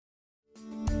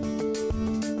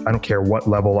I don't care what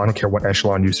level, I don't care what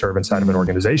echelon you serve inside of an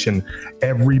organization.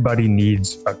 Everybody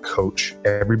needs a coach.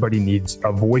 Everybody needs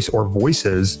a voice or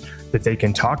voices that they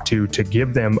can talk to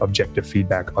give them objective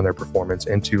feedback on their performance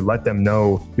and to let them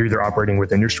know you're either operating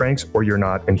within your strengths or you're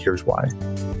not, and here's why.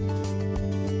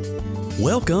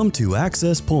 Welcome to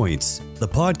Access Points, the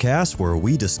podcast where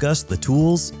we discuss the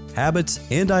tools, habits,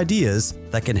 and ideas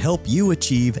that can help you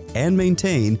achieve and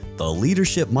maintain the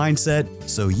leadership mindset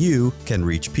so you can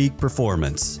reach peak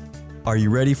performance. Are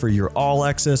you ready for your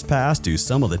all-access pass to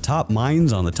some of the top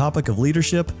minds on the topic of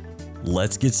leadership?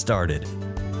 Let's get started.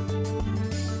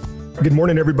 Good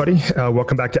morning, everybody.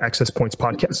 Welcome back to Access Points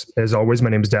Podcast. As always, my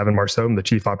name is Davin Marceau. I'm the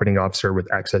Chief Operating Officer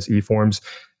with Access eForms,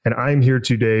 and I'm here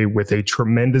today with a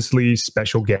tremendously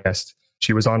special guest.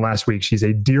 She was on last week. She's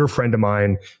a dear friend of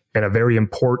mine and a very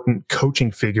important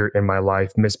coaching figure in my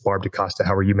life, Miss Barb DaCosta.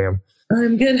 How are you, ma'am?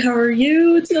 I'm good. How are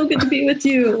you? It's so good to be with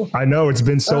you. I know it's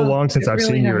been so long since I've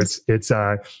really seen you. has. It's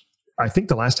I think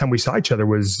the last time we saw each other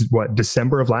was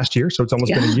December of last year. So it's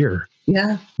almost been a year.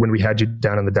 Yeah. When we had you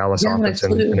down in the Dallas office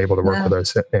and able to work with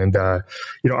us. And,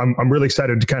 I'm really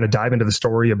excited to kind of dive into the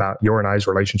story about your and I's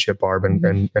relationship, Barb,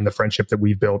 and the friendship that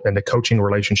we've built and the coaching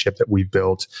relationship that we've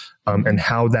built, and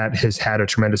how that has had a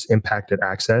tremendous impact at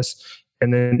Access.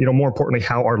 And then, more importantly,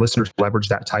 how our listeners leverage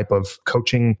that type of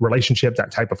coaching relationship, that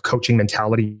type of coaching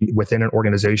mentality within an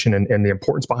organization and the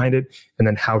importance behind it, and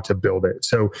then how to build it.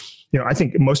 So, I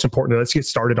think most importantly, let's get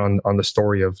started on the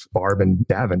story of Barb and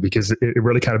Davin, because it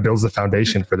really kind of builds the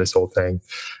foundation for this whole thing.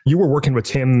 You were working with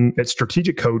Tim at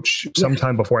Strategic Coach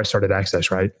sometime before I started Access,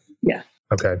 right? Yeah.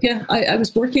 Okay. Yeah, I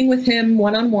was working with him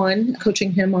one-on-one,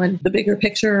 coaching him on the bigger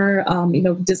picture,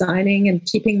 designing and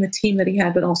keeping the team that he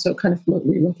had, but also kind of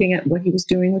looking at what he was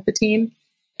doing with the team.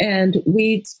 And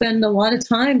we'd spend a lot of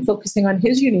time focusing on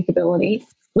his unique ability,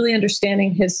 really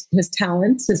understanding his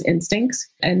talents, his instincts,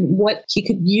 and what he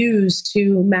could use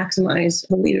to maximize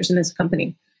the leaders in his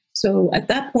company. So at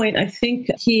that point, I think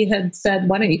he had said,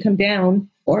 why don't you come down?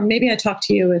 Or maybe I talked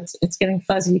to you, it's getting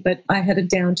fuzzy, but I headed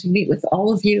down to meet with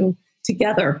all of you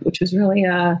together, which was really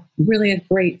a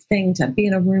great thing to be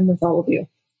in a room with all of you.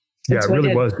 Yeah, it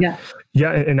really was. Yeah.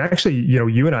 And actually,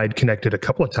 you and I had connected a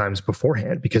couple of times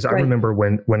beforehand, because I remember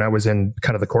when I was in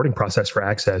kind of the courting process for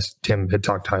Access, Tim had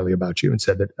talked highly about you and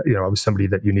said that, I was somebody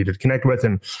that you needed to connect with.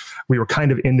 And we were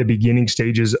kind of in the beginning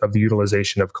stages of the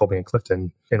utilization of Colby and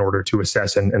Clifton in order to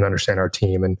assess and understand our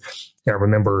team. And I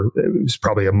remember it was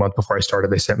probably a month before I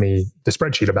started, they sent me the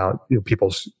spreadsheet about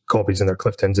people's Colbys and their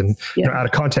Cliftons. And out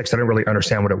of context, I didn't really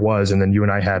understand what it was. And then you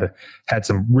and I had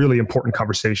some really important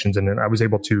conversations, and then I was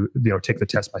able to take the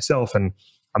test myself, and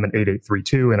I'm an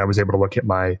 8832, and I was able to look at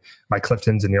my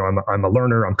Cliftons, and I'm a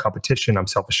learner, I'm competition, I'm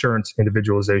self-assurance,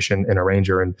 individualization, and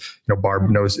arranger. And Barb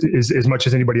knows as much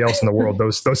as anybody else in the world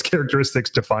those characteristics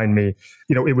define me.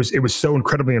 It was so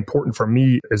incredibly important for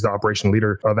me as the operation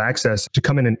leader of Access to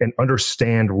come in and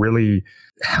understand really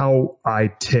how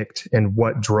I ticked and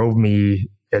what drove me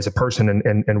as a person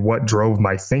and what drove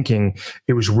my thinking.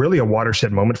 It was really a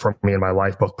watershed moment for me in my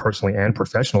life, both personally and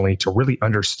professionally, to really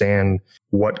understand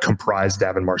what comprised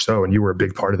Davin Marceau. And you were a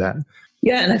big part of that.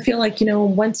 Yeah. And I feel like,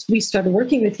 once we started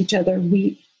working with each other,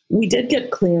 we did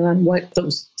get clear on what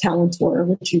those talents were,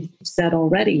 which you've said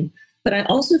already. But I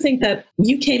also think that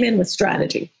you came in with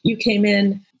strategy. You came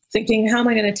in thinking, how am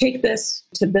I going to take this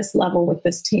to this level with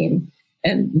this team?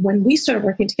 And when we started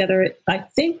working together, I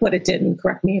think what it did, and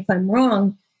correct me if I'm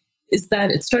wrong, is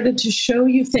that it started to show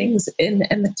you things, and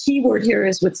the key word here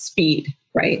is with speed,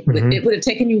 right? Mm-hmm. It would have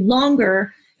taken you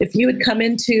longer if you had come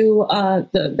into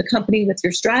the company with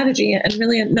your strategy and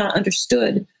really not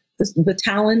understood the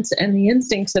talents and the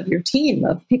instincts of your team,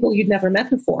 of people you'd never met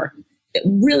before,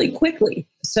 really quickly.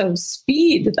 So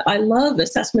speed, I love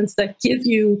assessments that give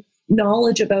you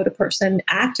knowledge about a person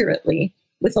accurately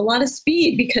with a lot of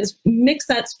speed, because mix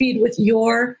that speed with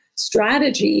your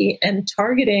strategy and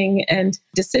targeting and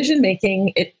decision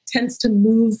making, it tends to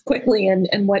move quickly. And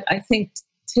what I think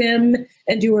Tim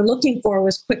and you were looking for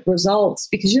was quick results,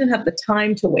 because you didn't have the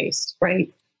time to waste,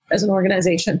 right? As an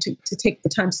organization, to take the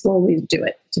time slowly to do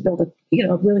it, to build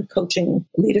a really coaching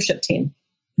leadership team.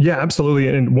 Yeah, absolutely.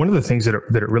 And one of the things that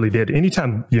it really did,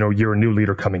 anytime you're a new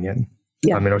leader coming in,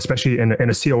 especially in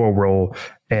a COO role,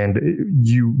 and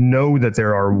that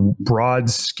there are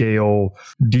broad scale,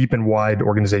 deep and wide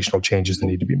organizational changes that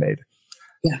need to be made.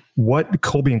 Yeah. What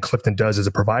Colby and Clifton does is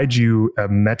it provides you a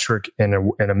metric and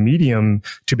a medium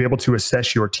to be able to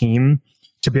assess your team,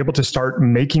 to be able to start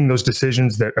making those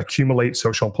decisions that accumulate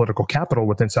social and political capital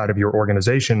within inside of your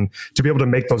organization, to be able to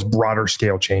make those broader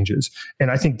scale changes. And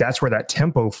I think that's where that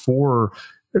tempo for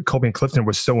Kolbe and Clifton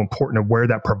was so important, and where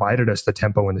that provided us the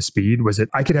tempo and the speed was that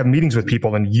I could have meetings with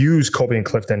people and use Kolbe and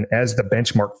Clifton as the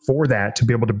benchmark for that, to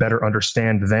be able to better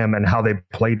understand them and how they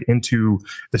played into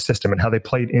the system and how they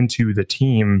played into the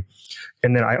team.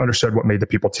 And then I understood what made the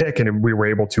people tick, and we were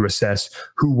able to assess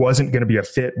who wasn't going to be a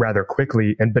fit rather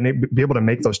quickly, and be able to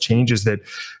make those changes that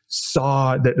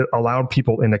allowed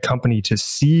people in the company to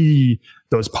see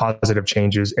those positive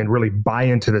changes and really buy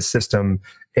into the system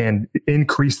and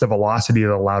increase the velocity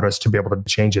that allowed us to be able to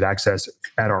change at Access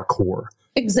at our core.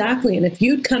 Exactly. And if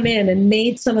you'd come in and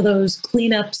made some of those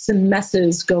cleanups and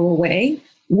messes go away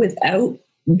without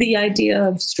the idea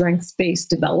of strengths-based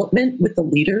development with the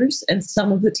leaders and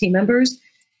some of the team members,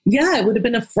 it would have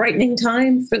been a frightening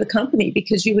time for the company,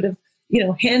 because you would have,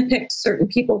 handpicked certain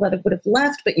people that would have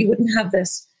left, but you wouldn't have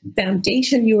this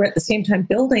foundation you were at the same time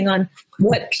building on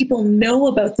what people know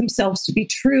about themselves to be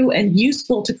true and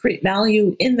useful to create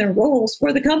value in their roles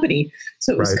for the company.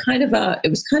 So it was kind of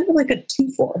like a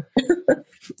 2-for.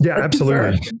 Yeah,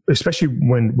 absolutely. Especially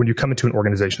when you come into an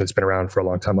organization that's been around for a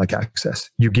long time, like Access,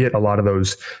 you get a lot of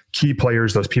those key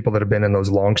players, those people that have been in those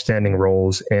long-standing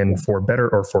roles, and for better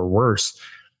or for worse,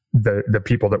 the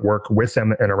people that work with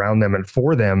them and around them and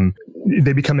for them,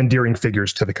 they become endearing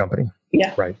figures to the company.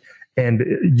 Yeah. Right. And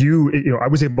I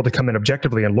was able to come in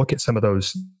objectively and look at some of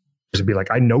those and be like,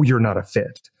 I know you're not a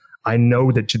fit. I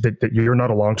know that you're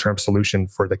not a long-term solution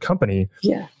for the company.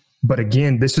 Yeah. But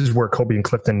again, this is where Kolbe and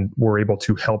Clifton were able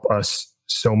to help us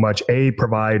so much.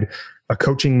 Provide a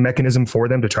coaching mechanism for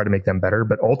them to try to make them better,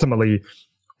 but ultimately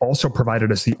also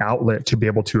provided us the outlet to be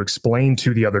able to explain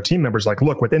to the other team members, like,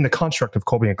 look, within the construct of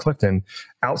Kolbe and Clifton,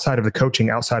 outside of the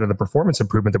coaching, outside of the performance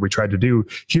improvement that we tried to do,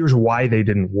 here's why they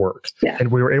didn't work. Yeah.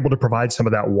 And we were able to provide some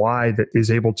of that why that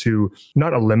is able to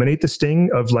not eliminate the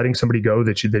sting of letting somebody go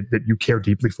that you care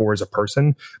deeply for as a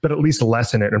person, but at least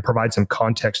lessen it and provide some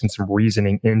context and some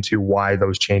reasoning into why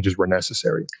those changes were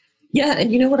necessary. Yeah.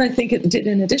 And you know what I think it did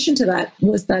in addition to that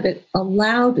was that it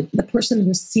allowed the person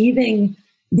receiving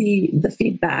the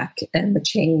feedback and the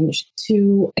change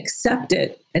to accept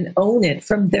it and own it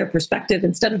from their perspective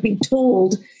instead of being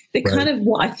told. They kind of,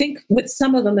 I think with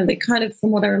some of them, and they kind of,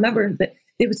 from what I remember, that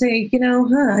they would say,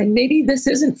 maybe this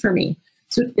isn't for me.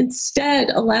 So it instead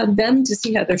allowed them to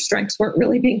see how their strengths weren't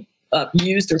really being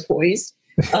used or poised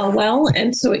well.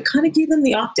 And so it kind of gave them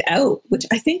the opt out, which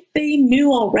I think they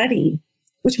knew already,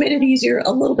 which made it easier,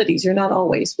 a little bit easier, not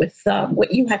always, with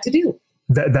what you had to do.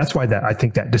 That's why I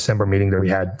think that December meeting that we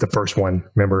had, the first one,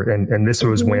 remember, and this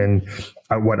was when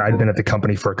I'd been at the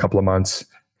company for a couple of months.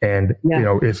 And,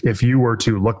 if you were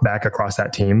to look back across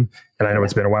that team, and I know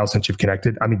it's been a while since you've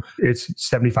connected, I mean, it's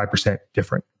 75%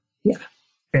 different. Yeah.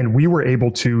 And we were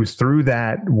able to, through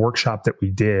that workshop that we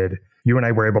did, you and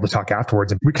I were able to talk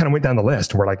afterwards, and we kind of went down the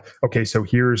list, and we're like, okay, so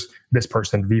here's this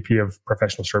person, VP of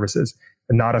Professional Services,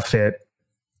 not a fit.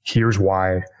 Here's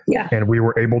why. Yeah. And we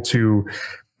were able to,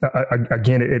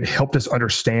 again, it helped us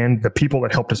understand the people,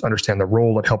 it helped us understand the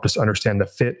role, it helped us understand the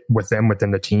fit with them within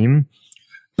the team.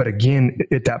 But again,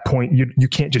 at that point, you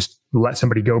can't just let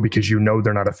somebody go because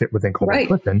they're not a fit within Kolbe and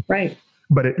Clifton. Right.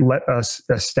 But it let us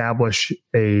establish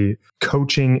a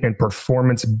coaching and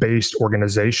performance-based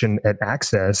organization at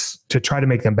Access to try to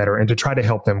make them better and to try to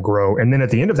help them grow. And then at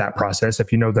the end of that process,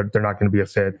 if you know that they're not going to be a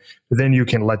fit, then you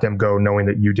can let them go knowing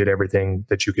that you did everything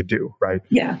that you could do, right?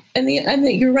 Yeah. And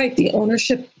you're right. The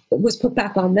ownership was put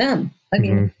back on them. I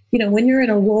mean, when you're in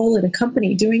a role in a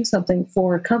company doing something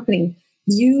for a company,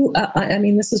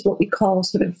 this is what we call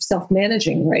sort of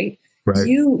self-managing, right? Right.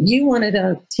 You wanted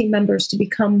team members to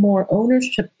become more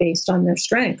ownership based on their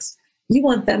strengths. You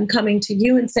want them coming to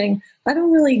you and saying, I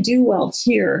don't really do well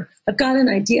here. I've got an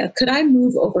idea. Could I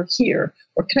move over here?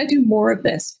 Or could I do more of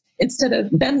this? Instead of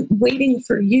them waiting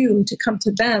for you to come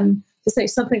to them to say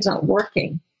something's not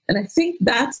working. And I think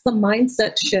that's the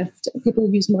mindset shift. People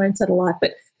use mindset a lot,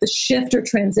 but the shift or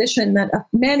transition that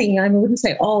many, I wouldn't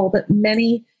say all, but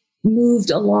many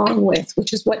moved along with,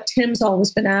 which is what Tim's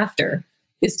always been after,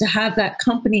 is to have that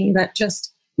company that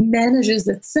just manages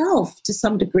itself to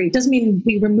some degree. It doesn't mean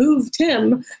we remove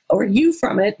Tim or you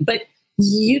from it, but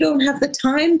you don't have the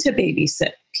time to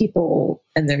babysit people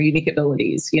and their unique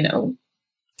abilities,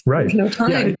 Right. There's no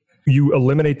time. Yeah. You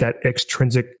eliminate that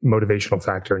extrinsic motivational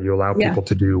factor and you allow people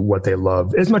to do what they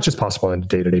love as much as possible on a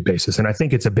day-to-day basis. And I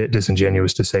think it's a bit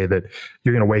disingenuous to say that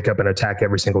you're going to wake up and attack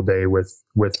every single day with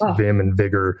vim and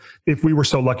vigor. If we were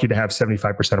so lucky to have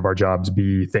 75% of our jobs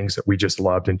be things that we just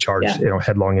loved and charged,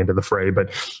 headlong into the fray.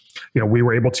 But, we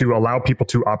were able to allow people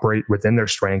to operate within their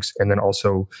strengths and then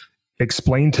also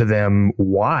explain to them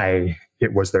why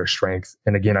it was their strength.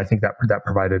 And again, I think that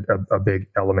provided a big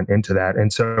element into that.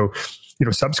 And so,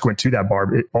 subsequent to that,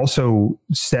 Barb, it also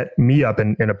set me up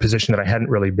in a position that I hadn't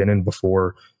really been in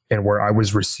before, and where I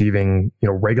was receiving,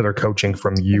 regular coaching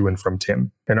from you and from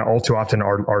Tim. And all too often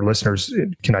our listeners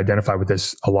can identify with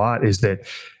this a lot, is that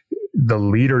the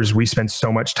leaders, we spend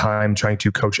so much time trying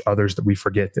to coach others that we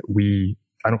forget that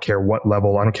I don't care what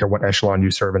level, I don't care what echelon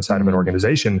you serve inside of an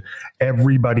organization,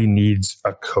 everybody needs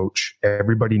a coach.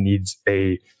 Everybody needs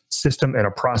a system and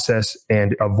a process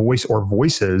and a voice or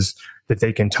voices that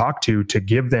they can talk to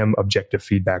give them objective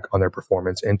feedback on their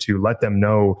performance and to let them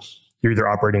know you're either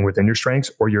operating within your strengths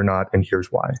or you're not, and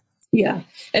here's why. Yeah.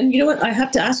 And you know what? I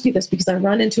have to ask you this because I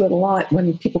run into it a lot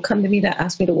when people come to me to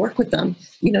ask me to work with them.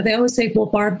 They always say, well,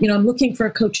 Barb, I'm looking for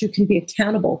a coach who can be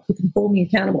accountable, who can hold me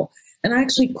accountable. And I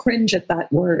actually cringe at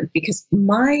that word because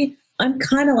I'm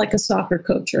kind of like a soccer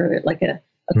coach, or like a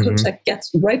coach that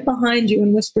gets right behind you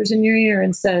and whispers in your ear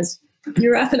and says,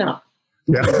 you're effing up.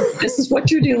 Yeah. This is what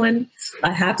you're doing.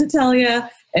 I have to tell you.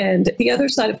 And the other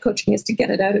side of coaching is to get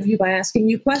it out of you by asking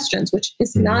you questions, which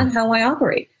is not how I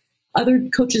operate. Other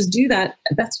coaches do that.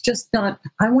 That's just not,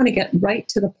 I want to get right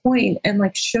to the point and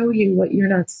show you what you're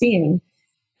not seeing.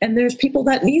 And there's people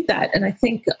that need that. And I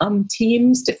think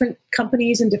teams, different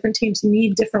companies and different teams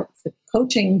need different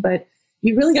coaching, but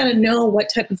you really got to know what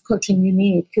type of coaching you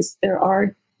need, because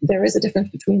there is a difference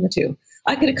between the two.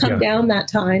 I could have come down that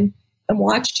time and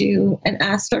watched you and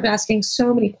started asking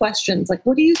so many questions, like,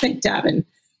 what do you think, Davin?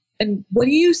 And what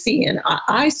do you see? And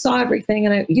I saw everything,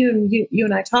 and you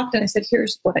and I talked, and I said,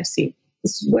 here's what I see.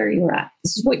 This is where you're at.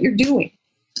 This is what you're doing.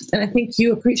 And I think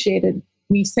you appreciated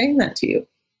me saying that to you.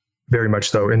 Very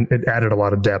much so. And it added a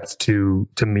lot of depth to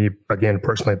me, again,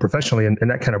 personally and professionally. And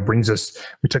that kind of brings us,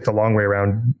 we took the long way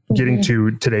around getting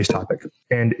to today's topic.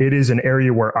 And it is an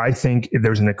area where I think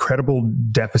there's an incredible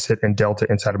deficit and delta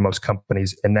inside of most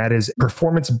companies. And that is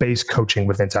performance-based coaching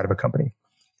within inside of a company.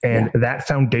 And that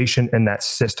foundation and that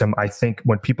system, I think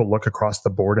when people look across the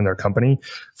board in their company,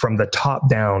 from the top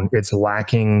down, it's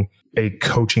lacking a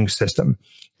coaching system.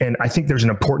 And I think there's an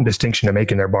important distinction to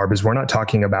make in there, Barb, is we're not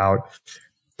talking about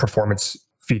performance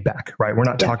feedback, right? We're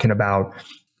not talking about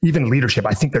even leadership.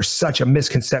 I think there's such a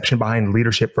misconception behind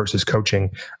leadership versus coaching.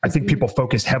 I think people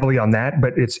focus heavily on that,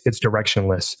 but it's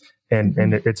directionless and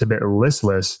it's a bit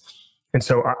listless. And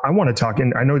so I want to talk,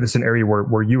 and I know this is an area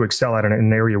where you excel at, and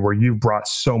an area where you've brought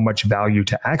so much value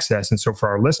to Access. And so for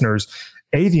our listeners,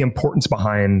 the importance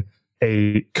behind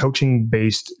a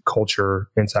coaching-based culture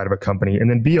inside of a company, and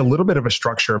then a little bit of a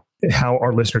structure, how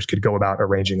our listeners could go about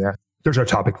arranging that. There's our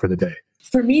topic for the day.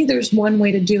 For me, there's one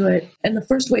way to do it. And the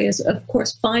first way is, of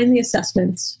course, find the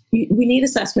assessments. We need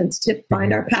assessments to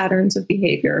find our patterns of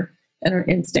behavior and our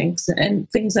instincts and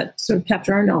things that sort of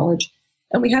capture our knowledge.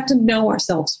 And we have to know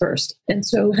ourselves first. And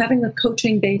so having a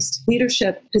coaching-based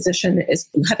leadership position is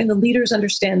having the leaders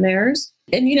understand theirs.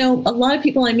 And, a lot of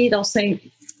people I meet, I'll say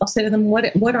to them,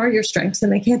 what are your strengths?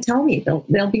 And they can't tell me.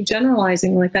 They'll be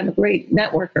generalizing like I'm a great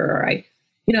networker, or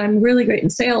I'm really great in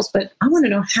sales, but I want to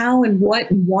know how and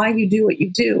what and why you do what you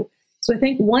do. So I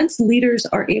think once leaders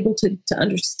are able to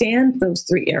understand those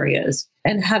three areas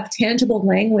and have tangible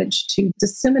language to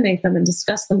disseminate them and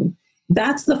discuss them,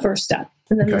 that's the first step.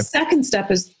 And then the second step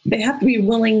is they have to be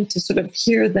willing to sort of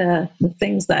hear the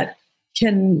things that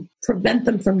can prevent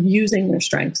them from using their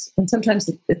strengths. And sometimes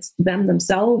it's them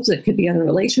themselves. It could be other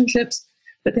relationships,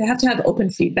 but they have to have open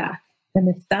feedback. And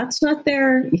if that's not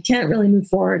there, you can't really move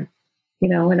forward.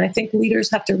 And I think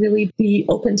leaders have to really be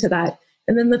open to that.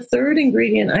 And then the third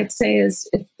ingredient I'd say is,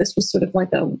 if this was sort of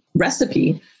like a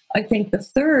recipe, I think the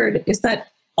third is that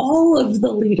all of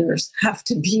the leaders have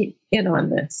to be in on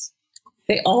this.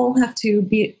 They all have to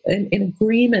be in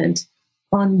agreement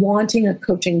on wanting a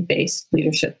coaching-based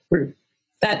leadership group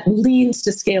that leans to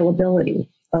scalability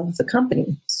of the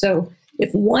company. So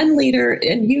if one leader,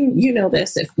 and you know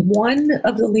this, if one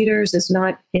of the leaders is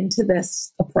not into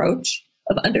this approach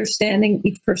of understanding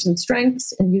each person's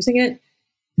strengths and using it,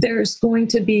 there's going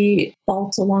to be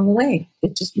faults along the way.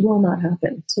 It just will not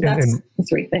happen. So that's the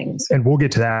three things. And we'll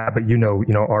get to that. But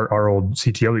our old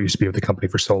CTO that used to be with the company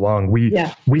for so long, we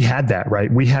had that,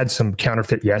 right? We had some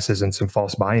counterfeit yeses and some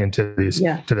false buy-in to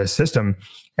this system.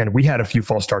 And we had a few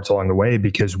false starts along the way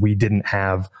because we didn't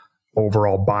have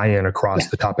overall buy-in across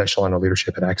the top echelon of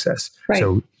leadership at Access. Right.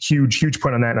 So huge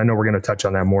point on that. And I know we're going to touch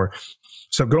on that more.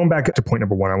 So going back to point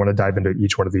number one, I want to dive into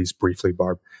each one of these briefly,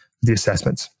 Barb. The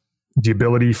assessments. the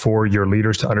ability for your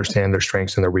leaders to understand their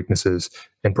strengths and their weaknesses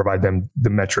and provide them the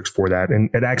metrics for that. And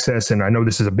at Access, and I know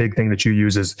this is a big thing that you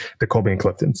use, is the Kolbe and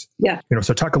Cliftons. Yeah.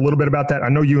 So talk a little bit about that. I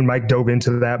know you and Mike dove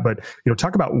into that, but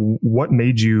talk about what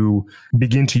made you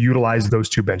begin to utilize those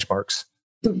two benchmarks.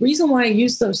 The reason why I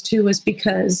use those two is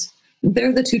because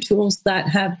they're the two tools that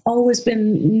have always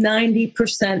been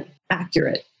 90%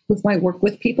 accurate with my work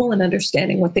with people and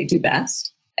understanding what they do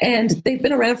best. And they've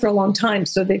been around for a long time,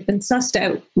 so they've been sussed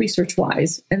out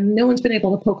research-wise, and no one's been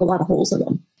able to poke a lot of holes in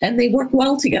them. And they work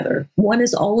well together. One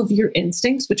is all of your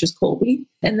instincts, which is Kolbe,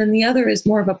 and then the other is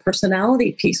more of a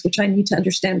personality piece, which I need to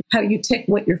understand how you tick,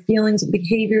 what your feelings and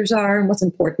behaviors are, and what's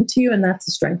important to you, and that's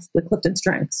the strengths, the Clifton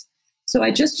strengths. So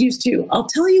I just used to, I'll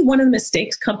tell you one of the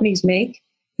mistakes companies make,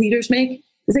 leaders make,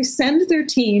 is they send their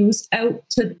teams out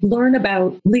to learn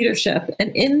about leadership.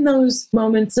 And in those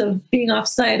moments of being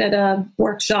offsite at a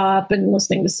workshop and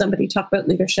listening to somebody talk about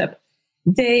leadership,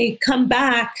 they come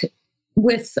back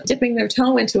with dipping their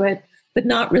toe into it, but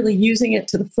not really using it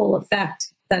to the full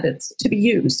effect that it's to be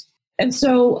used. And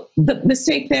so the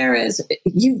mistake there is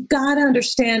you've got to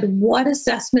understand what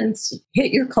assessments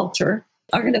hit your culture,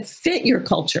 are going to fit your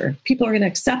culture. People are going to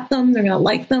accept them. They're going to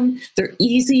like them. They're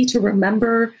easy to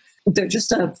remember. They're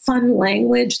just a fun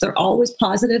language. They're always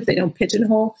positive. They don't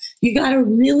pigeonhole. You got to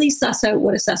really suss out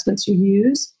what assessments you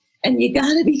use, and you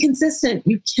got to be consistent.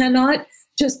 You cannot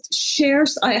just share.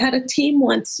 I had a team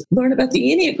once learn about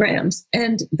the Enneagrams,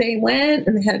 and they went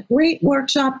and they had a great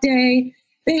workshop day.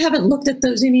 They haven't looked at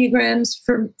those Enneagrams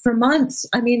for months.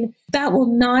 I mean, that will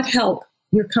not help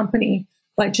your company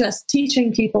by just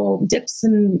teaching people dips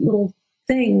and little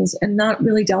things and not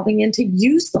really delving in to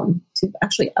use them, to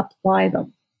actually apply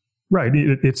them. Right.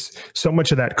 It's so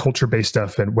much of that culture-based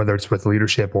stuff, and whether it's with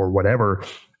leadership or whatever,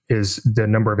 is the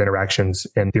number of interactions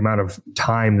and the amount of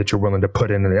time that you're willing to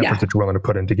put in and the effort that you're willing to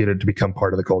put in to get it to become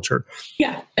part of the culture.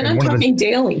 Yeah. And I'm talking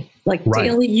daily,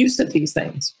 daily use of these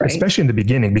things, right? Especially in the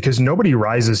beginning, because nobody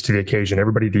rises to the occasion.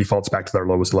 Everybody defaults back to their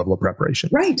lowest level of preparation.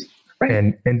 Right.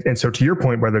 Right. And so to your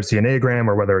point, whether it's the Enneagram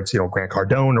or whether it's, Grant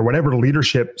Cardone or whatever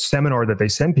leadership seminar that they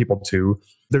send people to,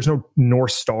 there's no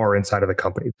North Star inside of the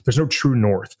company. There's no true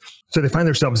north. So they find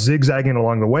themselves zigzagging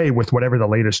along the way with whatever the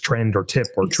latest trend or tip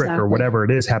or trick or whatever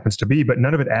it is happens to be, but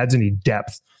none of it adds any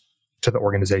depth to the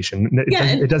organization.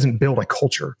 It doesn't build a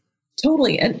culture.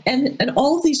 Totally. And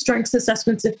all of these strengths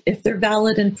assessments, if they're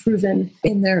valid and proven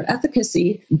in their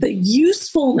efficacy, the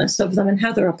usefulness of them and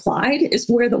how they're applied is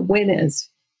where the win is.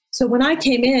 So when I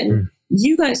came in,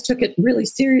 you guys took it really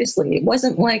seriously. It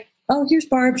wasn't like, oh, here's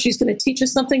Barb. She's going to teach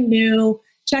us something new.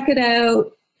 Check it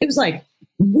out. It was like,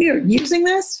 we're using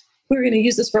this. We're going to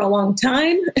use this for a long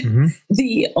time. Mm-hmm.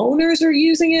 The owners are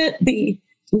using it. The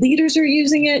leaders are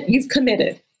using it. You've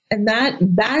committed. And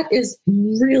that is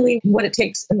really what it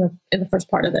takes in the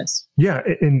first part of this. Yeah.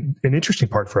 And an interesting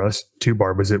part for us too,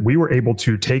 Barb, was that we were able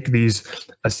to take these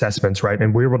assessments, right?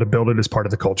 And we were able to build it as part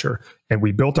of the culture. And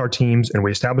we built our teams and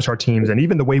we established our teams and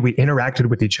even the way we interacted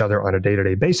with each other on a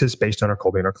day-to-day basis based on our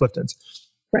Kolbe and our Cliftons.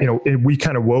 Right. We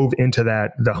kind of wove into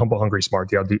that, the Humble, Hungry, Smart,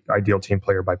 the Ideal Team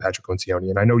Player by Patrick Lencioni.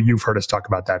 And I know you've heard us talk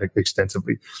about that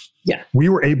extensively. Yeah. We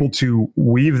were able to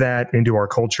weave that into our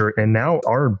culture. And now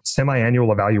our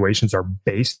semi-annual evaluations are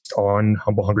based on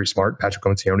Humble, Hungry, Smart, Patrick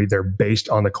Lencioni. They're based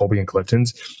on the Kolbe and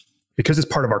Cliftons because it's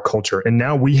part of our culture. And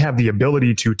now we have the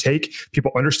ability to take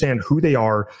people, understand who they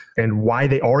are and why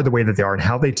they are the way that they are and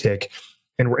how they tick.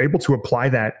 And we're able to apply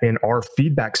that in our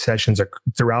feedback sessions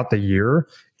throughout the year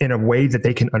in a way that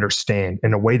they can understand,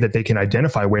 in a way that they can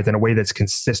identify with, in a way that's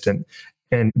consistent.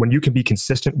 And when you can be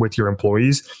consistent with your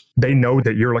employees, they know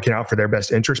that you're looking out for their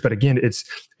best interest. But again, it's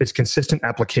consistent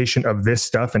application of this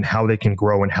stuff and how they can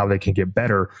grow and how they can get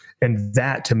better. And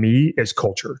that to me is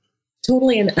culture.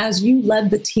 Totally. And as you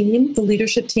led the team, the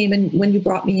leadership team, and when you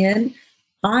brought me in,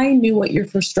 I knew what your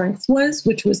first strength was,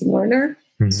 which was learner.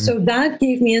 Mm-hmm. So that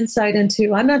gave me insight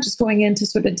into, I'm not just going in to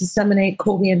sort of disseminate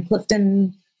Kolbe and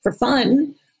Clifton for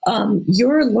fun.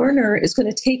 Your learner is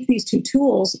going to take these two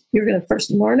tools. You're going to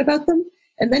first learn about them,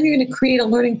 and then you're going to create a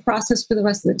learning process for the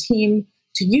rest of the team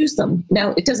to use them.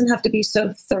 Now, it doesn't have to be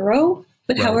so thorough,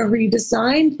 but right. However you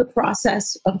designed the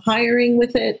process of hiring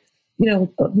with it,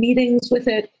 meetings with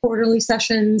it, quarterly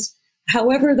sessions,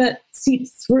 however that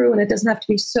seeps through, and it doesn't have to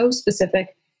be so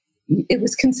specific, it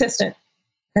was consistent.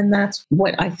 And that's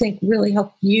what I think really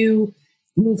helped you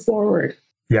move forward.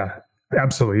 Yeah,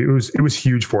 absolutely. It was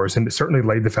huge for us, and it certainly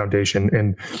laid the foundation.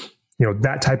 And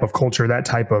that type of culture, that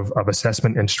type of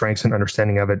assessment and strengths and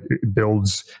understanding of it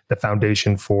builds the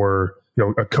foundation for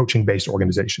a coaching-based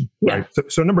organization. Yeah.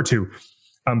 Right. So number two,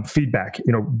 feedback.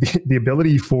 The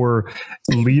ability for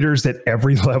leaders at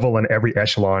every level and every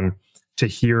echelon to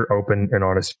hear open and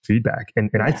honest feedback. And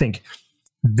I think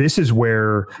this is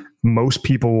where most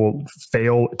people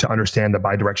fail to understand the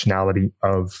bidirectionality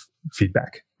of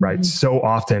feedback, right? Mm-hmm. So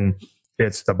often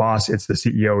it's the boss, it's the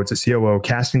CEO, it's a COO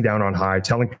casting down on high,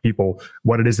 telling people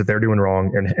what it is that they're doing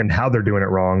wrong and how they're doing it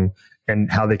wrong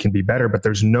and how they can be better. But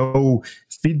there's no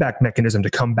feedback mechanism to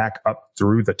come back up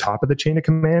through the top of the chain of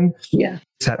command. Yeah.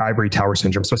 It's that ivory tower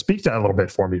syndrome. So speak to that a little bit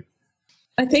for me.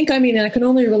 I can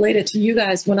only relate it to you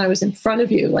guys when I was in front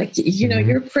of you. Like, you know,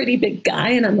 you're a pretty big guy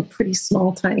and I'm a pretty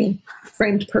small, tiny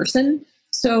framed person.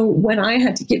 So when I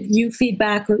had to give you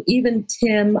feedback, or even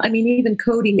Tim, even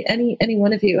Cody, any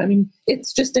one of you,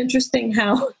 it's just interesting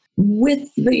how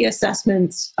with the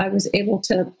assessments, I was able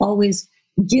to always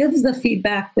give the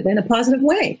feedback, but in a positive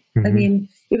way. Mm-hmm.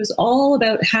 It was all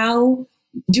about how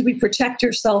do we protect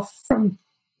yourself from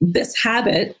this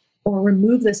habit or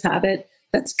remove this habit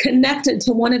that's connected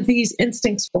to one of these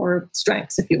instincts or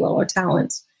strengths, if you will, or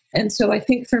talents. And so I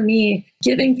think for me,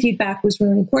 giving feedback was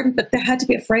really important, but there had to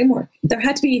be a framework. There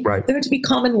had to be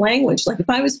common language. Like if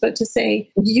I was about to say,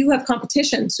 you have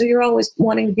competition, so you're always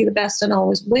wanting to be the best and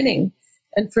always winning.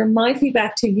 And for my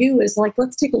feedback to you is like,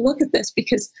 let's take a look at this,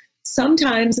 because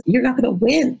sometimes you're not going to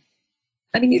win.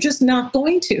 You're just not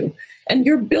going to, and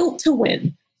you're built to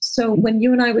win. So when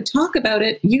you and I would talk about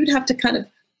it, you'd have to kind of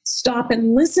stop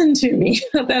and listen to me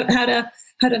about how to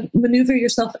maneuver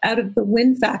yourself out of the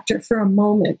win factor for a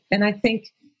moment. And I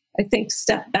think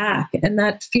step back, and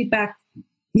that feedback,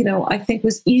 I think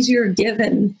was easier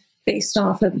given based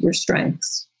off of your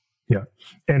strengths. Yeah.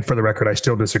 And for the record, I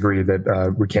still disagree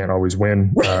that we can't always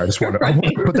win. I just want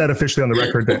to put that officially on the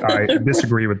record that I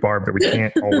disagree with Barb that we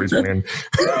can't always win.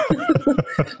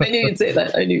 I knew you'd say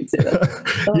that.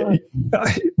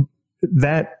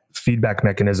 That feedback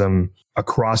mechanism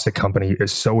across the company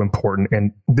is so important.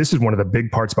 And this is one of the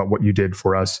big parts about what you did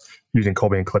for us using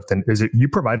Kolbe and Clifton, is that you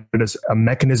provided us a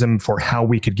mechanism for how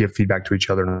we could give feedback to each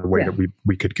other in a way that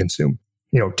we could consume.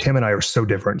 Tim and I are so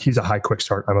different. He's a high quick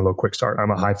start. I'm a low quick start.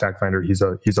 I'm a high fact finder. He's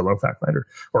a low fact finder,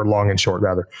 or long and short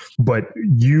rather. But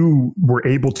you were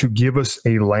able to give us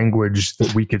a language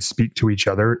that we could speak to each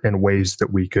other in ways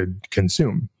that we could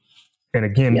consume. And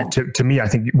again, to me, I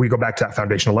think we go back to that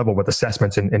foundational level with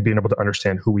assessments and being able to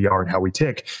understand who we are and how we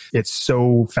tick. It's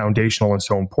so foundational and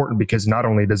so important, because not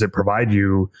only does it provide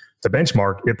you the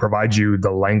benchmark, it provides you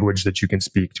the language that you can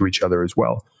speak to each other as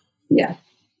well. Yeah.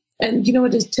 And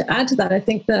to add to that, I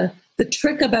think the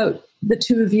trick about the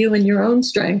two of you and your own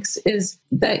strengths is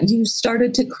that you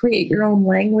started to create your own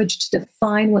language to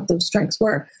define what those strengths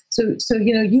were. So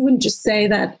you wouldn't just say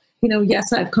that,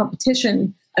 yes, I have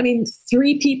competition.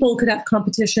 3 people could have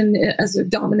competition as their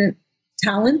dominant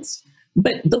talents,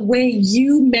 but the way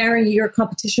you marry your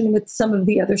competition with some of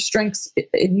the other strengths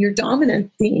in your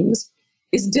dominant themes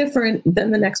is different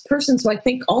than the next person. So I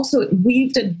think also it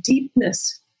weaved a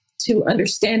deepness to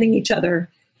understanding each other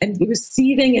and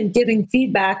receiving and giving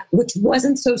feedback, which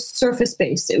wasn't so surface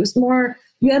based. It was more,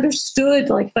 you understood,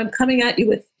 like if I'm coming at you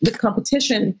with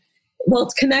competition, well,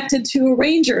 it's connected to a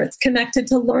ranger, it's connected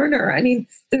to learner.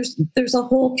 There's a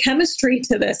whole chemistry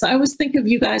to this. I always think of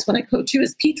you guys when I coach you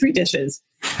as petri dishes,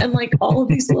 and like all of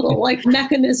these little like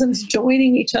mechanisms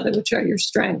joining each other, which are your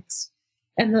strengths.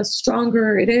 And the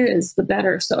stronger it is, the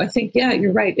better. So I think,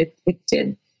 you're right. It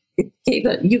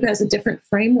gave you guys a different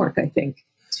framework, I think,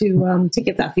 to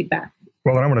give that feedback.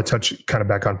 Well, and I want to touch kind of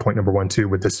back on point number 1 too,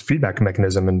 with this feedback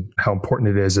mechanism and how important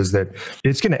it is that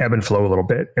it's going to ebb and flow a little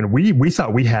bit. And we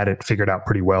thought we had it figured out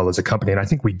pretty well as a company. And I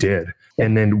think we did.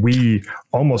 And then we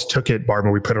almost took it, Barb,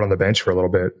 and we put it on the bench for a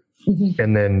little bit. Mm-hmm.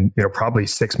 And then, probably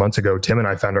 6 months ago, Tim and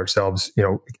I found ourselves,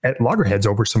 at loggerheads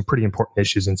over some pretty important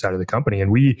issues inside of the company.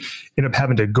 And we ended up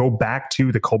having to go back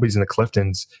to the Kolbes and the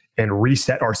Cliftons and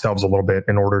reset ourselves a little bit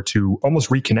in order to almost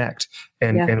reconnect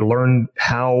and learn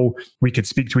how we could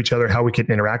speak to each other, how we could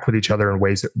interact with each other in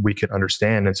ways that we could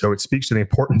understand. And so it speaks to the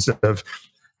importance of,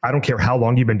 I don't care how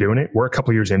long you've been doing it. We're a couple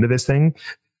of years into this thing.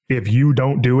 If you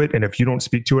don't do it and if you don't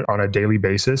speak to it on a daily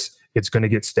basis, it's going to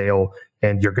get stale,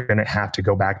 and you're going to have to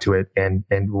go back to it and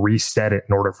reset it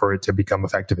in order for it to become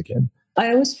effective again. I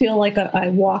always feel like I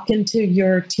walk into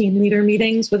your team leader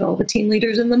meetings with all the team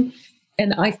leaders in them,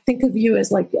 and I think of you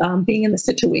as like being in the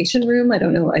situation room. I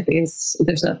don't know. I think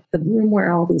there's the room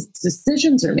where all these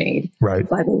decisions are made by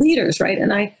the leaders, right?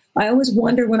 And I always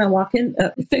wonder when I walk in,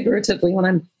 figuratively, when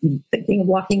I'm thinking of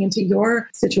walking into your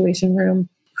situation room,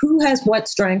 who has what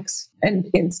strengths and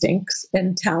instincts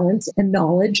and talents and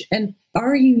knowledge, and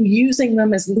are you using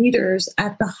them as leaders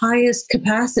at the highest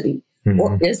capacity? Mm-hmm.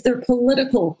 Or is there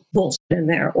political bullshit in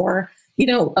there? Or,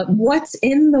 what's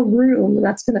in the room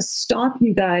that's going to stop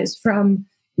you guys from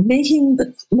making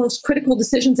the most critical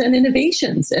decisions and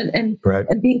innovations and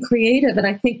being creative. And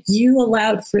I think you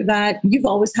allowed for that. You've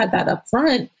always had that up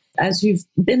front as you've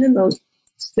been in those,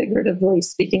 figuratively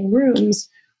speaking, rooms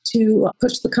to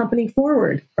push the company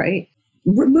forward, right?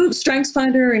 Remove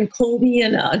StrengthsFinder and Kolbe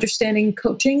and understanding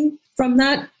coaching from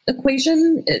that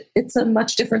equation. It's a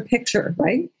much different picture,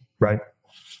 right? Right.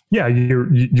 Yeah, you're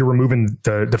removing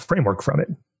the framework from it.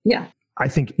 Yeah. I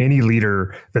think any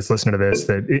leader that's listening to this,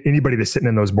 that anybody that's sitting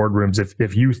in those boardrooms,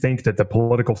 if you think that the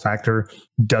political factor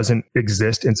doesn't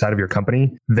exist inside of your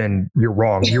company, then you're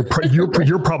wrong. You're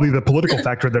probably the political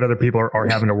factor that other people are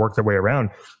having to work their way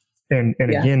around. And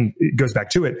again, it goes back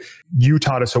to it. You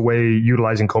taught us a way,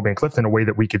 utilizing Kolbe and Clifton, a way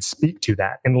that we could speak to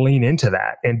that and lean into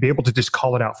that and be able to just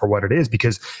call it out for what it is.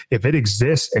 Because if it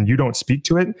exists and you don't speak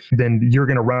to it, then you're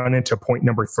going to run into point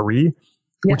number 3,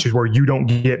 which is where you don't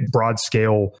get broad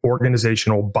scale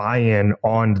organizational buy-in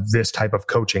on this type of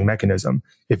coaching mechanism.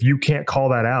 If you can't call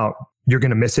that out, you're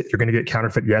going to miss it. You're going to get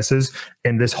counterfeit yeses.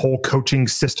 And this whole coaching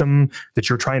system that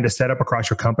you're trying to set up across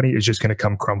your company is just going to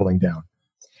come crumbling down.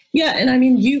 Yeah. And I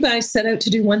mean, you guys set out to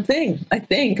do one thing, I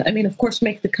think. I mean, of course,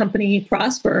 make the company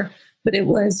prosper, but it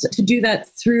was to do that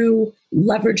through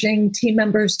leveraging team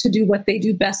members to do what they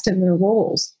do best in their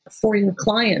roles for your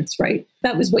clients, right?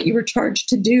 That was what you were charged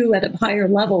to do at a higher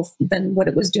level than what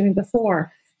it was doing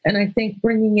before. And I think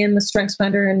bringing in the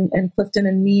StrengthsFinder and Clifton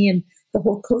and me and the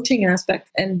whole coaching aspect,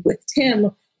 and with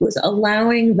Tim, was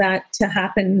allowing that to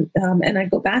happen. And I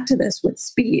go back to this with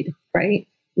speed, right?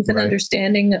 With an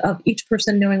understanding of each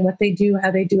person knowing what they do,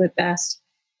 how they do it best,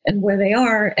 and where they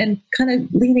are, and kind of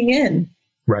leaning in.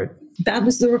 Right. That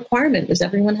was the requirement, was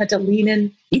everyone had to lean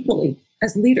in equally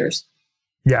as leaders.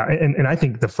 Yeah. And I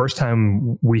think the first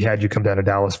time we had you come down to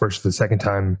Dallas versus the second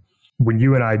time, when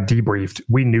you and I debriefed,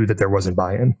 we knew that there wasn't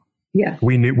buy-in. Yeah.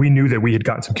 We knew that we had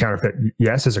gotten some counterfeit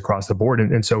yeses across the board.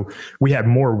 And so we had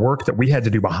more work that we had to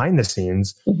do behind the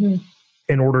scenes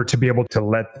in order to be able to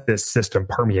let this system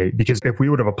permeate. Because if we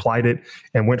would have applied it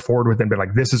and went forward with it and been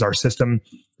like, this is our system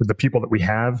with the people that we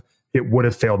have, it would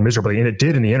have failed miserably. And it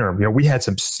did in the interim. You know, we had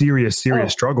some serious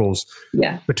struggles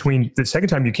between the second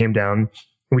time you came down and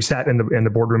we sat in the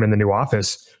boardroom in the new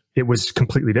office. It was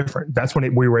completely different. That's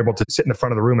when we were able to sit in the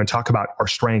front of the room and talk about our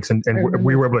strengths, and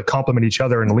we were able to compliment each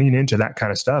other and lean into that kind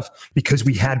of stuff because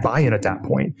we had buy-in at that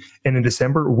point. And in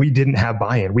December, we didn't have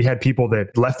buy-in. We had people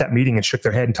that left that meeting and shook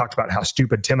their head and talked about how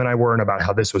stupid Tim and I were and about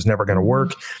how this was never going to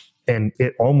work. And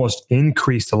it almost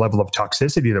increased the level of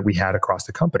toxicity that we had across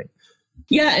the company.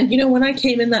 Yeah. And, you know, when I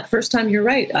came in that first time, you're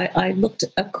right. I looked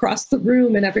across the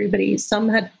room and everybody, some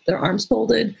had their arms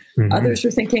folded. Others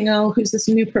were thinking, oh, who's this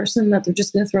new person that they're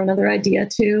just going to throw another idea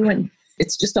to? And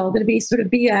it's just all going to be sort of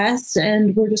BS.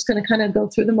 And we're just going to kind of go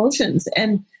through the motions.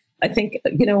 And I think,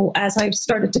 you know, as I've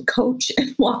started to coach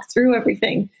and walk through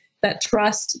everything, that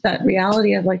trust, that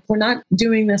reality of like, we're not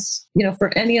doing this, you know,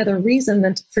 for any other reason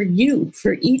than for you,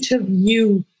 for each of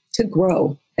you to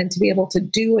grow and to be able to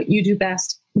do what you do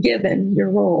best, given your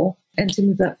role, and to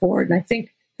move that forward. And I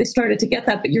think they started to get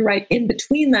that, but you're right. In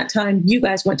between that time, you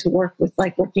guys went to work with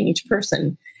like working each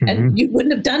person, and you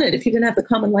wouldn't have done it if you didn't have the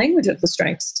common language of the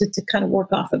strengths to kind of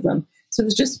work off of them. So it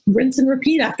was just rinse and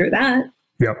repeat after that.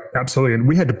 Yeah, absolutely. And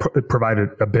we had to provide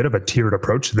a bit of a tiered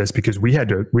approach to this because we had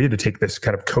to take this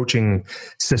kind of coaching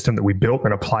system that we built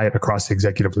and apply it across the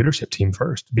executive leadership team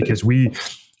first, because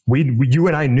you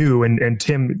and I knew, and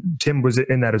Tim was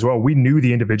in that as well. We knew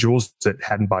the individuals that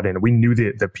hadn't bought in. We knew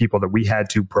the people that we had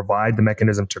to provide the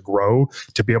mechanism to grow,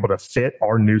 to be able to fit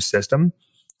our new system,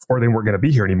 or they weren't going to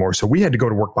be here anymore. So we had to go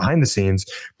to work behind the scenes,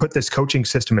 put this coaching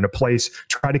system into place,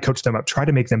 try to coach them up, try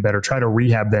to make them better, try to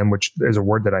rehab them, which is a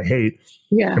word that I hate.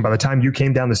 Yeah. And by the time you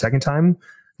came down the second time,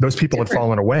 those people had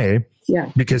fallen away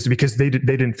because they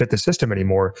didn't fit the system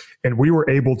anymore. And we were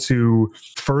able to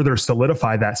further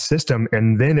solidify that system.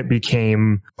 And then it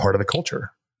became part of the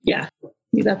culture. Yeah.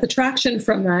 You got the traction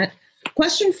from that.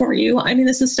 Question for you. I mean,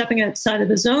 this is stepping outside of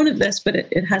the zone of this, but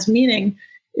it has meaning,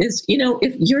 is, you know,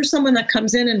 if you're someone that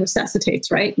comes in and resuscitates,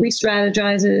 right?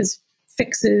 Re-strategizes,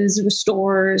 fixes,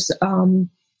 restores.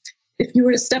 If you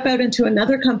were to step out into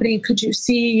another company, could you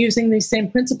see using these same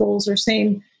principles or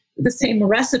the same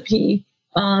recipe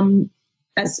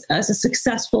as a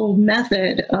successful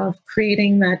method of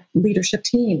creating that leadership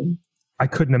team? I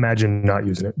couldn't imagine not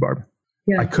using it, Barb.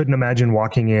 Yeah. I couldn't imagine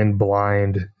walking in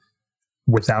blind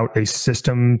without a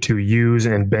system to use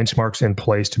and benchmarks in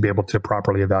place to be able to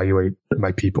properly evaluate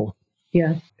my people.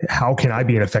 Yeah. How can I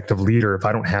be an effective leader if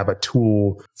I don't have a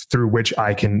tool through which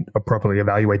I can appropriately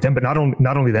evaluate them, but not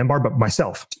only them, Barb, but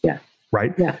myself? Yeah.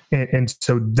 Right. Yeah. And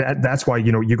so that's why,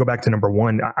 you know, you go back to number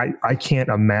one, I can't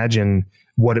imagine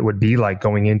what it would be like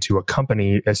going into a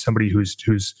company as somebody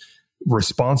who's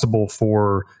responsible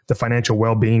for the financial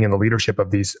well-being and the leadership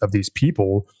of these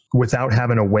people without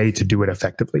having a way to do it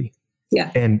effectively. Yeah.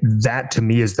 And that to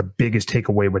me is the biggest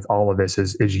takeaway with all of this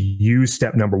is use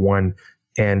step number one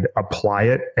and apply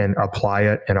it and apply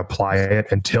it and apply it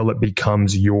until it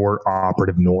becomes your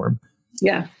operative norm.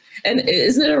 Yeah. And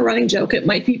isn't it a running joke? It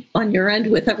might be on your end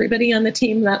with everybody on the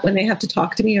team that when they have to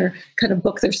talk to me or kind of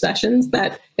book their sessions,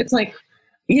 that it's like,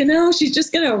 she's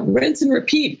just going to rinse and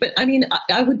repeat. But I mean,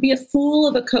 I would be a fool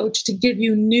of a coach to give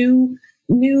you new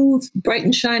bright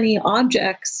and shiny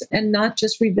objects and not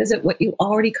just revisit what you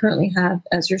already currently have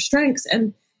as your strengths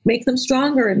and make them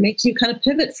stronger and make you kind of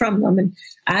pivot from them and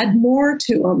add more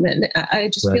to them. And I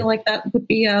just feel like that would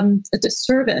be a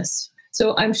disservice.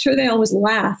 So I'm sure they always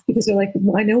laugh because they're like,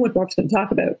 well, I know what Barb's going to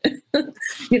talk about, but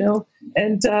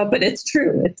it's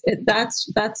true. That's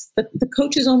the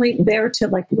coach is only there to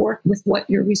like work with what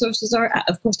your resources are,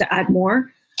 of course, to add more,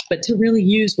 but to really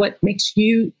use what makes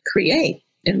you create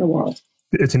in the world.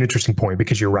 It's an interesting point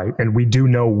because you're right. And we do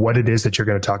know what it is that you're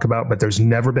going to talk about, but there's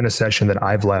never been a session that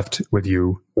I've left with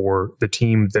you or the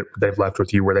team that they've left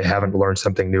with you where they haven't learned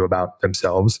something new about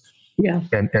themselves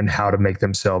and how to make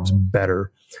themselves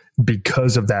better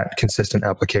because of that consistent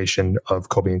application of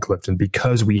Kolbe and Clifton,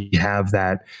 because we have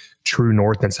that true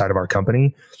north inside of our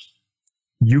company.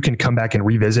 You can come back and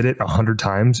revisit it 100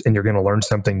 times and you're going to learn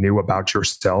something new about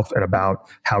yourself and about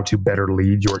how to better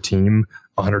lead your team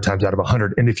 100 times out of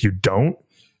 100. And if you don't,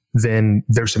 then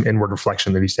there's some inward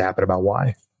reflection that needs to happen about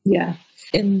why. Yeah.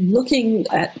 And looking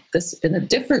at this in a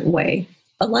different way,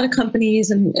 a lot of companies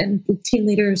and team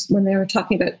leaders, when they're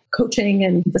talking about coaching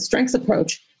and the strengths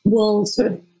approach, will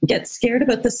sort of get scared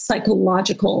about the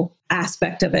psychological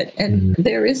aspect of it. And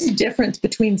there is a difference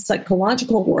between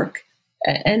psychological work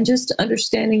and just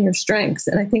understanding your strengths.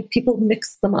 And I think people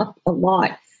mix them up a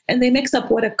lot. And they mix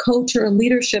up what a coach or a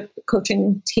leadership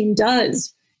coaching team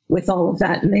does with all of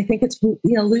that. And they think it's,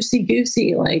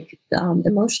 loosey-goosey, like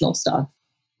emotional stuff.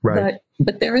 Right.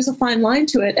 But there is a fine line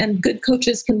to it. And good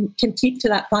coaches can keep to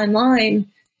that fine line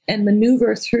and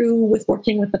maneuver through with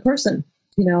working with the person,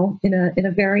 in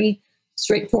a very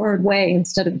straightforward way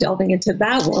instead of delving into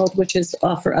that world, which is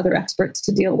for other experts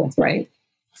to deal with, right?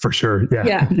 For sure.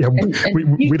 Yeah.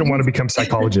 And we don't want to become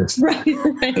psychologists. Right.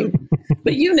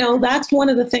 But that's one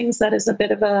of the things that is a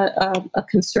bit of a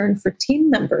concern for team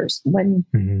members when,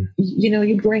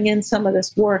 you bring in some of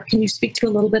this work. Can you speak to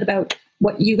a little bit about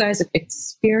what you guys have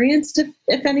experienced,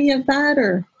 if any of that,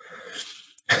 or?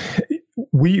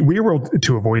 We were able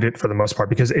to avoid it for the most part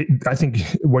because I think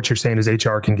what you're saying is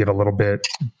HR can get a little bit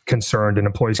concerned and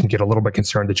employees can get a little bit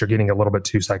concerned that you're getting a little bit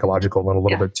too psychological and a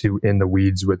little bit too in the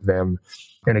weeds with them.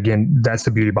 And again, that's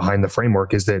the beauty behind the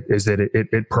framework is that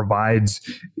it provides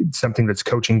something that's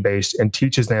coaching based and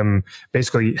teaches them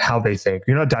basically how they think.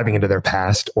 You're not diving into their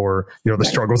past or, the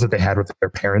struggles that they had with their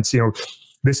parents.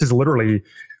 This is literally,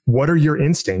 what are your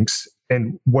instincts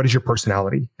and what is your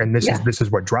personality? And this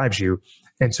is what drives you.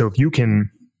 And so if you can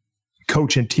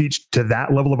coach and teach to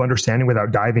that level of understanding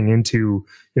without diving into,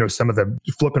 some of the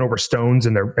flipping over stones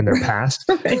in their past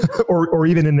or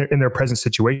even in their present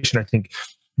situation, I think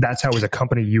that's how as a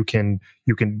company you can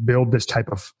build this type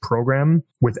of program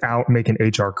without making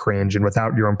HR cringe and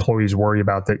without your employees worry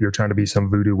about that you're trying to be some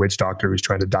voodoo witch doctor who's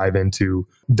trying to dive into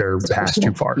their past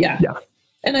too far. Yeah.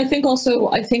 And I think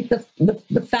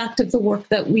the fact of the work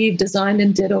that we've designed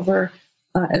and did over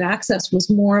at Access was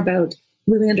more about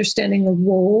really understanding the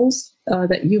roles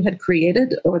that you had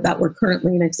created or that were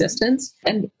currently in existence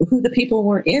and who the people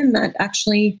were in that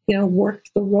actually,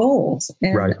 worked the roles.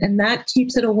 And that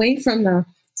keeps it away from the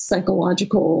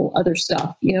psychological other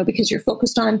stuff, because you're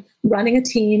focused on running a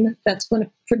team that's going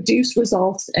to produce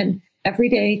results and every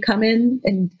day come in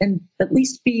and at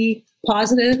least be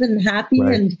positive and happy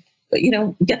and,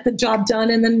 get the job done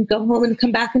and then go home and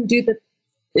come back and do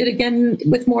it again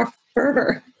with more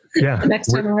fervor. The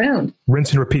next time around.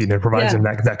 Rinse and repeat, and it provides them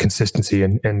that consistency.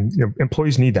 And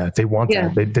employees need that. They want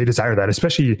that. They desire that,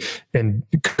 especially in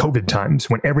COVID times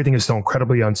when everything is so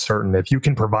incredibly uncertain. If you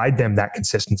can provide them that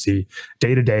consistency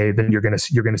day to day, then you're going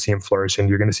to see them flourish, and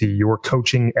you're going to see your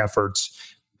coaching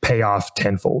efforts pay off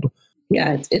tenfold.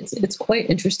 Yeah, it's quite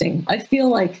interesting. I feel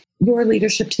like your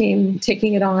leadership team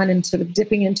taking it on and sort of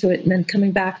dipping into it and then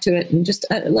coming back to it, and just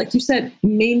like you said,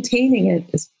 maintaining it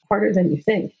is harder than you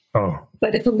think. Oh.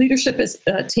 But if a leadership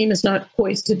team is not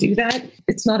poised to do that,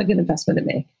 it's not a good investment to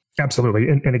make. Absolutely.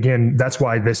 And again, that's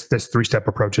why this 3-step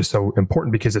approach is so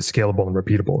important because it's scalable and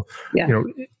repeatable. Yeah.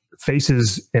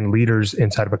 Faces and leaders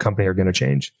inside of a company are going to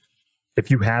change. If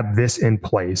you have this in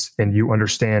place and you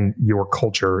understand your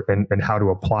culture and how to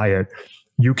apply it,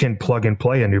 you can plug and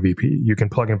play a new VP. You can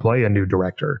plug and play a new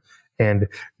director. And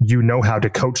you know how to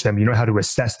coach them. You know how to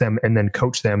assess them and then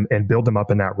coach them and build them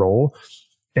up in that role.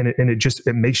 And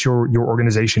it makes your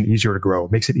organization easier to grow.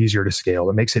 It makes it easier to scale.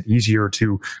 It makes it easier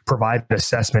to provide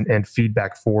assessment and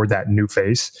feedback for that new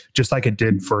face, just like it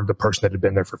did for the person that had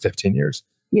been there for 15 years.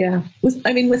 Yeah.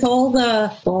 With all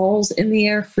the balls in the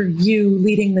air for you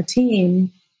leading the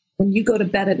team, when you go to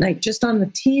bed at night, just on the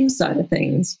team side of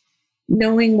things,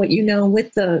 knowing what you know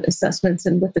with the assessments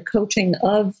and with the coaching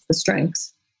of the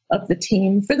strengths of the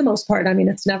team, for the most part,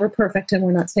 it's never perfect, and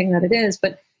we're not saying that it is,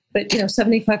 but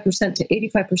 75% to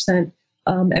 85%,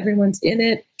 everyone's in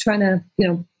it, trying to,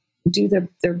 do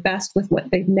their best with what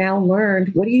they've now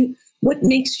learned. What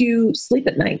makes you sleep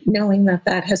at night knowing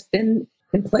that has been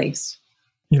in place?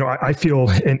 I feel,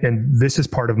 and this is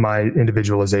part of my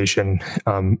individualization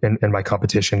and my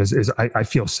competition is I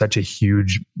feel such a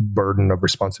huge burden of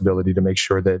responsibility to make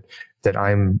sure that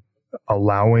I'm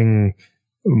allowing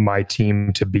my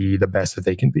team to be the best that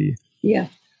they can be. Yeah.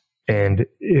 And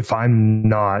if I'm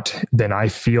not, then I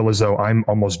feel as though I'm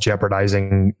almost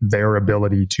jeopardizing their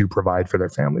ability to provide for their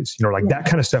families. That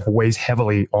kind of stuff weighs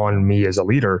heavily on me as a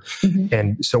leader. Mm-hmm.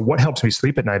 And so what helps me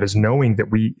sleep at night is knowing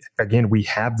that we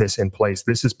have this in place.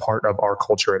 This is part of our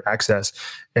culture at Access.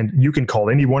 And you can call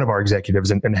any one of our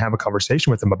executives and have a conversation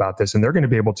with them about this. And they're going to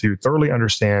be able to thoroughly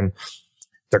understand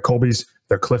their Colbys,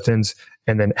 their Cliftons,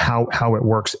 and then how it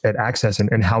works at Access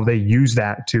and how they use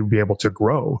that to be able to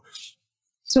grow.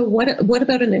 So what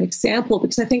about an example?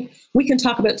 Because I think we can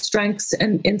talk about strengths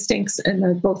and instincts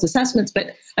and both assessments,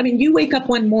 but you wake up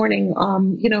one morning,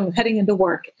 heading into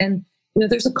work, and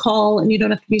there's a call, and you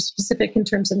don't have to be specific in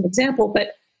terms of an example,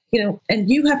 but and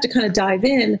you have to kind of dive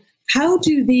in. How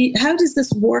does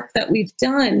this work that we've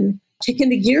done kick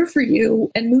into gear for you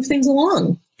and move things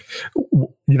along?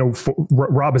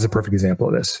 Rob is a perfect example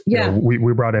of this. Yeah. We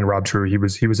brought in Rob True. He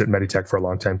was at Meditech for a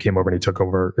long time, came over and he took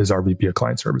over as our VP of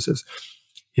client services.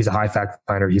 He's a high fact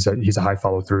finder. He's a high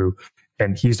follow through,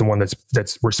 and he's the one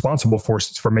that's responsible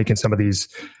for making some of these.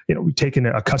 We've taken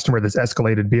a customer that's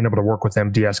escalated, being able to work with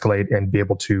them, de-escalate, and be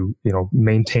able to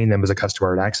maintain them as a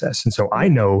customer at Access. And so I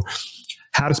know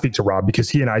how to speak to Rob because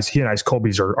he and I's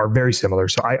Colbys are very similar.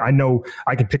 So I know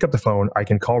I can pick up the phone, I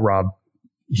can call Rob.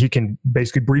 He can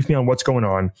basically brief me on what's going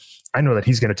on. I know that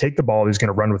he's going to take the ball. He's going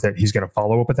to run with it. He's going to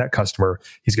follow up with that customer.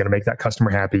 He's going to make that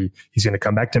customer happy. He's going to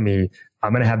come back to me.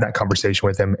 I'm going to have that conversation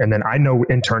with him. And then I know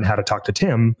in turn how to talk to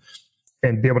Tim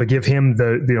and be able to give him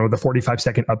the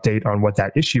 45-second update on what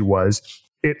that issue was.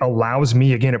 It allows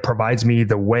me, again, it provides me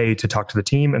the way to talk to the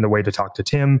team and the way to talk to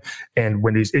Tim. And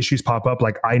when these issues pop up,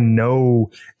 I know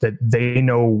that they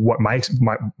know what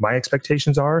my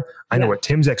expectations are. I know what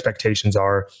Tim's expectations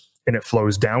are. And it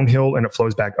flows downhill and it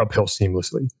flows back uphill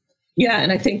seamlessly. Yeah,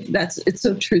 and I think it's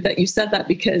so true that you said that,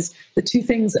 because the two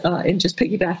things, and just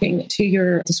piggybacking to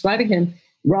your describing him,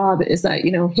 Rob, is that,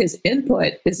 his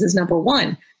input is his number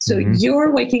one. So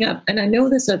you're waking up, and I know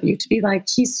this of you, to be like,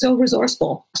 he's so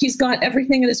resourceful. He's got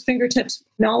everything at his fingertips,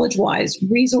 knowledge-wise,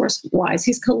 resource-wise.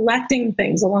 He's collecting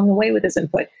things along the way with his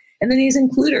input. And then he's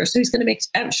an includer. So he's going to make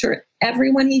sure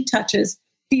everyone he touches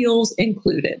feels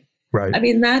included. Right.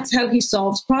 That's how he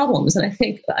solves problems. And I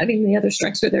think, the other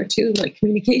strengths are there too, like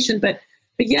communication, but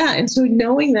yeah. And so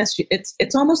knowing this,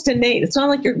 it's almost innate. It's not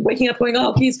like you're waking up going,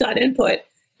 oh, he's got input,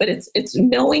 but it's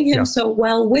knowing him so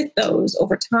well with those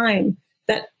over time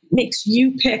that makes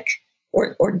you pick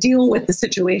or deal with the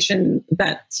situation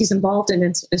that he's involved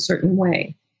in a certain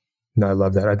way. No, I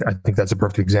love that. I think that's a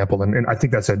perfect example. And I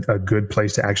think that's a good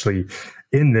place to actually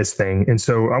end this thing. And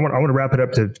so I want to wrap it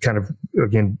up to kind of,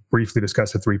 again, briefly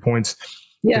discuss the 3 points.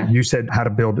 Yeah. You said how to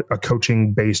build a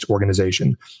coaching-based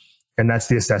organization. And that's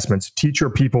the assessments. Teach your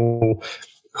people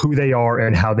who they are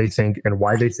and how they think and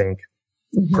why they think.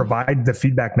 Mm-hmm. Provide the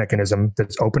feedback mechanism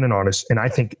that's open and honest. And I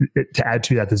think to add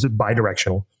to that, this is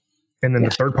bidirectional. And then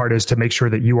the third part is to make sure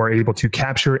that you are able to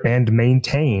capture and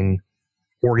maintain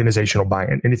organizational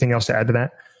buy-in. Anything else to add to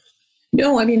that?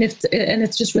 No,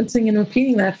 it's just rinsing and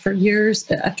repeating that for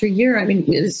years after year.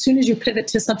 As soon as you pivot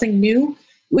to something new,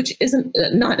 which isn't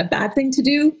not a bad thing to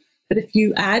do, but if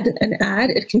you add,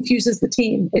 it confuses the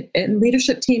team. And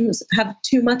leadership teams have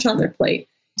too much on their plate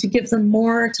to give them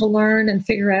more to learn and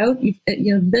figure out.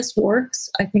 This works.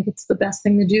 I think it's the best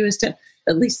thing to do is to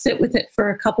at least sit with it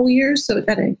for a couple years so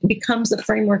that it becomes a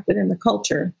framework within the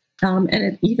culture. And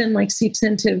it even seeps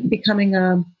into becoming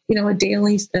a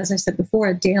daily, as I said before,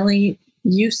 a daily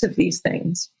use of these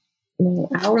things,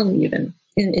 hourly even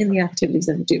in the activities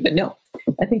that we do. But no,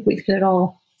 I think we've hit it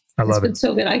all I love it. It's been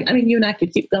so good. I mean, you and I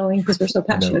could keep going because we're so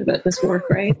passionate about this work,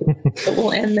 right? But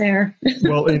we'll end there.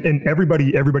 Well, and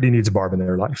everybody needs a Barb in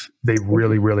their life. They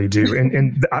really, really do.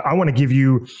 And I want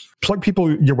to plug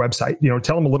people your website,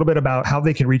 tell them a little bit about how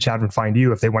they can reach out and find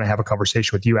you if they want to have a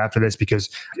conversation with you after this, because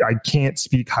I can't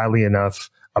speak highly enough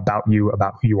about you,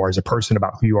 about who you are as a person,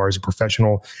 about who you are as a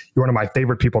professional. You're one of my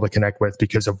favorite people to connect with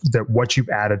because of what you've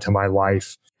added to my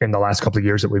life in the last couple of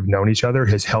years that we've known each other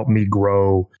has helped me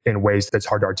grow in ways that's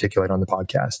hard to articulate on the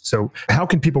podcast. So how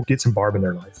can people get some Barb in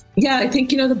their life? Yeah, I think,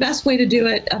 the best way to do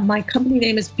it, my company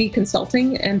name is B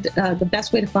Consulting, and the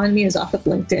best way to find me is off of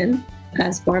LinkedIn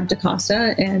as Barb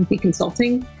DaCosta and B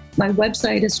Consulting. My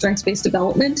website is Strengths-Based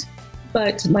Development,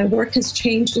 but my work has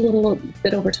changed a little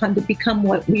bit over time to become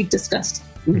what we've discussed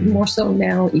more so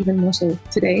now, even more so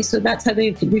today. So that's how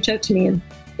they could reach out to me. And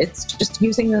it's just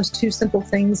using those two simple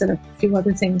things and a few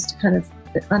other things to kind of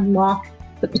unlock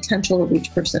the potential of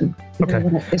each person.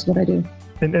 Is what I do.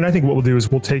 And I think what we'll do is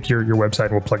we'll take your website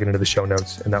and we'll plug it into the show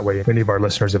notes. And that way, any of our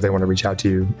listeners, if they want to reach out to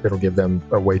you, it'll give them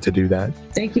a way to do that.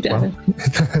 Thank you, Devin.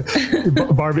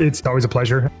 Well, Barb, it's always a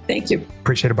pleasure. Thank you.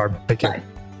 Appreciate it, Barb. Take care. Bye.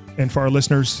 And for our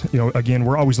listeners, again,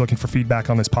 we're always looking for feedback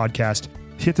on this podcast.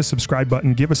 Hit the subscribe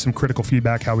button. Give us some critical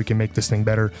feedback, how we can make this thing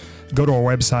better. Go to our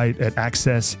website at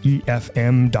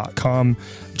accessefm.com.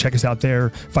 Check us out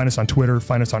there. Find us on Twitter.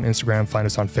 Find us on Instagram. Find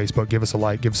us on Facebook. Give us a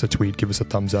like. Give us a tweet. Give us a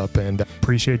thumbs up. And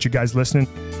appreciate you guys listening.